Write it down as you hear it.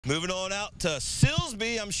Moving on out to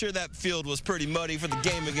Silsbee. I'm sure that field was pretty muddy for the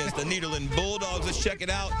game against the Nederland Bulldogs. Let's check it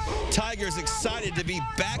out. Tigers excited to be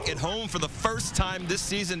back at home for the first time this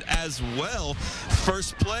season as well.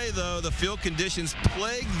 First play, though, the field conditions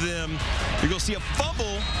plague them. You're going to see a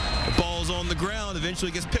fumble. The ball's on the ground. Eventually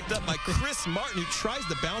gets picked up by Chris Martin, who tries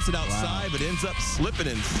to bounce it outside, but ends up slipping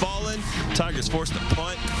and falling. Tigers forced a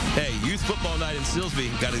punt. Hey, youth football night in Silsbee.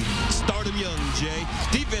 Got to start them young, Jay.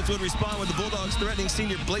 Defense would respond with the Bulldogs threatening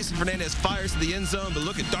senior Blason Fernandez fires to the end zone, but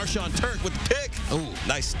look at Darshawn Turk with the pick. Oh,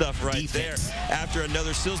 nice stuff right there. After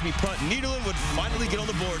another Silsbee punt, Nederland would finally get on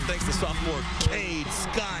the board thanks to sophomore Cade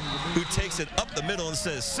Scott, who takes it up the middle and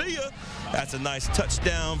says, "See ya." That's a nice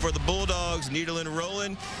touchdown for the Bulldogs. Nederland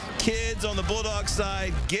rolling. Kids on the Bulldog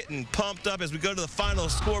side getting pumped up as we go to the final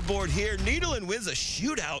scoreboard here. Nederland wins a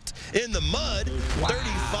shootout in the mud,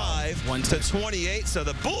 35-28. So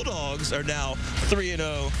the Bulldogs are now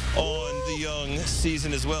 3-0 on the young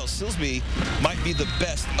season as well. Silsbee might be the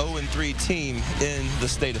best 0-3 team in the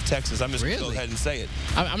state of Texas. I'm just going to go ahead and say it.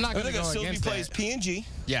 I'm not going to go against Silsbee plays P&G.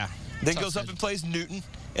 Yeah. Then goes up and plays Newton,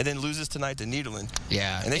 and then loses tonight to Nederland.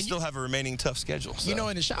 Yeah. And they still have a remaining tough schedule. So. You know,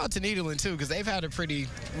 and a shout out to Nederland, too, because they've had a pretty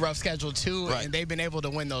rough schedule, too, and they've been able to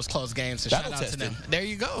win those close games. So shout out to them. There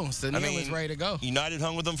you go. So Nederland's ready to go. United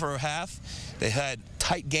hung with them for a half. They had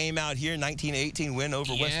tight game out here, 19-18 win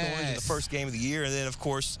over West Orange in the first game of the year. And then, of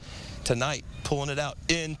course, tonight, pulling it out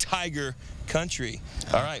in Tiger Country.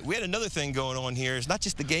 All right, we had another thing going on here. It's not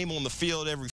just the game on the field every